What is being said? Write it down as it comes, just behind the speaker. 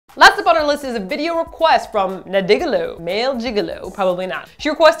Last up on our list is a video request from Nadigalo, male gigolo, probably not. She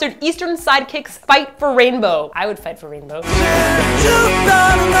requested Eastern Sidekick's Fight for Rainbow. I would fight for Rainbow.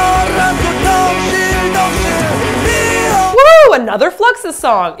 Woo! Another Fluxus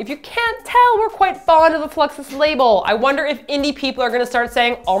song. If you can't tell, we're quite fond of the Fluxus label. I wonder if indie people are gonna start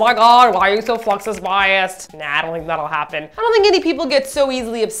saying, oh my god, why are you so Fluxus biased? Nah, I don't think that'll happen. I don't think indie people get so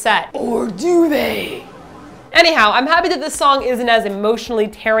easily upset. Or do they? Anyhow, I'm happy that this song isn't as emotionally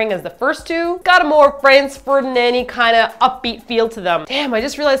tearing as the first two. Got a more Franz Ferdinand-y kind of upbeat feel to them. Damn, I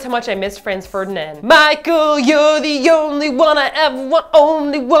just realized how much I miss Franz Ferdinand. Michael, you're the only one I ever want,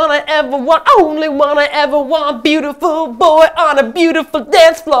 only one I ever want, only one I ever want. Beautiful boy on a beautiful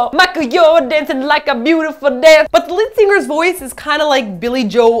dance floor. Michael, you're dancing like a beautiful dance. But the lead singer's voice is kind of like Billy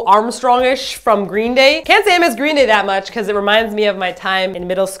Joe Armstrong-ish from Green Day. Can't say I miss Green Day that much because it reminds me of my time in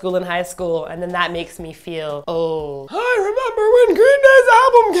middle school and high school, and then that makes me feel old. I remember when Green Day's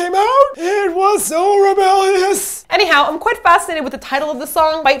album came out. It was so rebellious. Anyhow, I'm quite fascinated with the title of the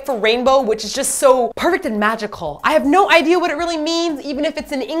song, Fight for Rainbow, which is just so perfect and magical. I have no idea what it really means, even if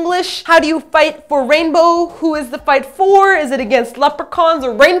it's in English. How do you fight for rainbow? Who is the fight for? Is it against leprechauns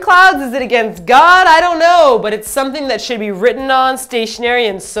or rain clouds? Is it against God? I don't know, but it's something that should be written on stationery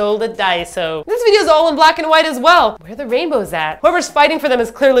and sold at Daiso. This video is all in black and white as well. Where are the rainbows at? Whoever's fighting for them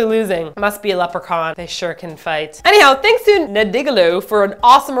is clearly losing. Must be a leprechaun. They sure can fight. Anyhow, thanks to Nadigalo for an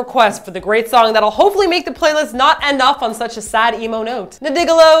awesome request for the great song that'll hopefully make the playlist not end off on such a sad emo note.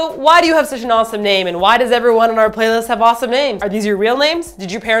 Nadigalo, why do you have such an awesome name, and why does everyone on our playlist have awesome names? Are these your real names?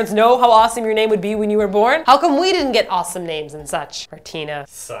 Did your parents know how awesome your name would be when you were born? How come we didn't get awesome names and such? Martina.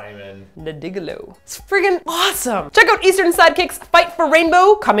 Simon. Nadigalo. It's friggin' awesome. Check out Eastern Sidekick's Fight for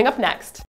Rainbow coming up next.